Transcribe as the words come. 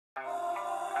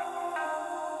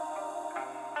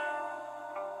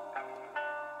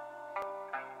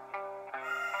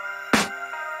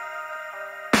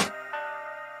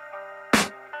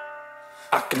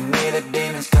I can hear the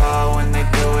demons call when they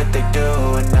do what they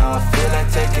do. And now I feel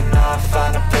like taking off,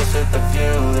 find a place with a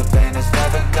view. The pain is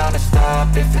never gonna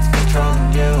stop if it's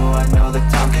controlling you. I know that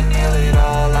time can heal it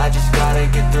all, I just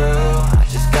gotta get through. I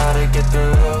just gotta get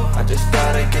through, I just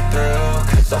gotta get through.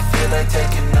 Cause I feel like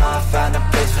taking off, find a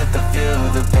place with a view.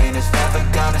 The pain is never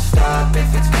gonna stop if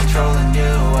it's controlling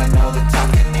you. I know that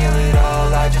time can heal it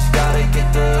all, I just gotta get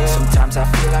through. Sometimes I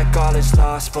feel like all is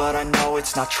lost, but I know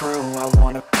it's not true. I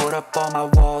wanna put up all my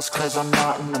walls cause I'm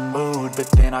not in the mood, but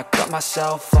then I cut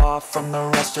myself off from the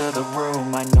rest of the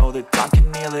room. I know that time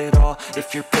can heal it all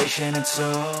if you're patient and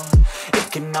soon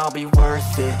it can all be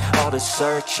worth it, all the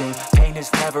searching. Pain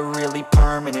is never really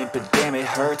permanent, but damn it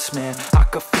hurts, man. I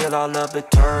could feel all of the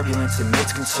turbulence and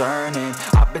it's concerning.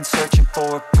 I've been searching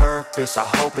for a purpose, I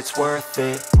hope it's worth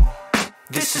it.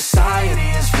 This society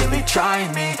is really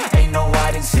trying me. Ain't no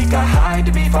hide and seek, I hide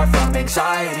to be far from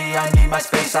anxiety. I need my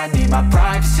space, I need my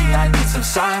privacy. I need some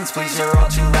silence, please, you're all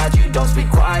too loud. You don't speak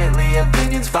quietly,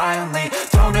 opinions violently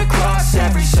thrown across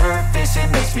every surface.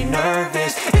 It makes me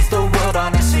nervous, is the world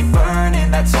honestly burning?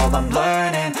 That's all I'm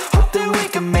learning. Hope that we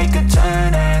can make a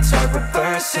turn and start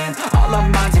reversing all our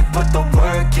minds and put the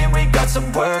work in. We got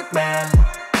some work, man.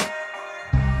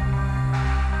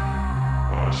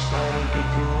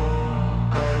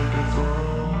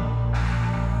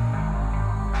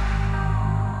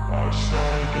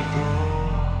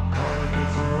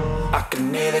 I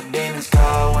can hear the demons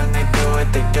call when they do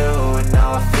what they do. And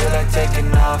now I feel like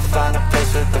taking off, find a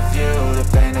place with a view. The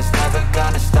pain is never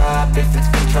gonna stop if it's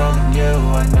controlling you.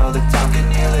 I know that time can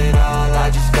heal it all, I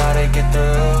just gotta get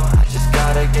through. I just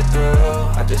gotta get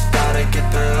through, I just gotta get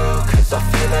through. Cause I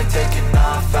feel like taking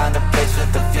off, find a place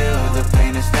with a view. The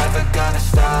pain is never gonna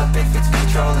stop if it's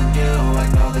controlling you. I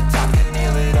know that time can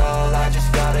heal it all, I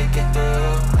just gotta get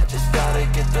through. I just gotta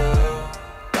get through.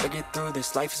 Gotta get through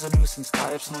this, life is a nuisance,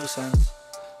 tie up some loose ends.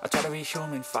 I try to be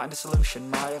human, find a solution,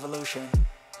 my evolution.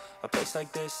 A place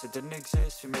like this, it didn't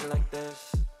exist, we made it like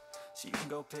this. So you can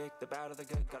go pick the bad or the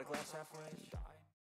good, got a glass halfway.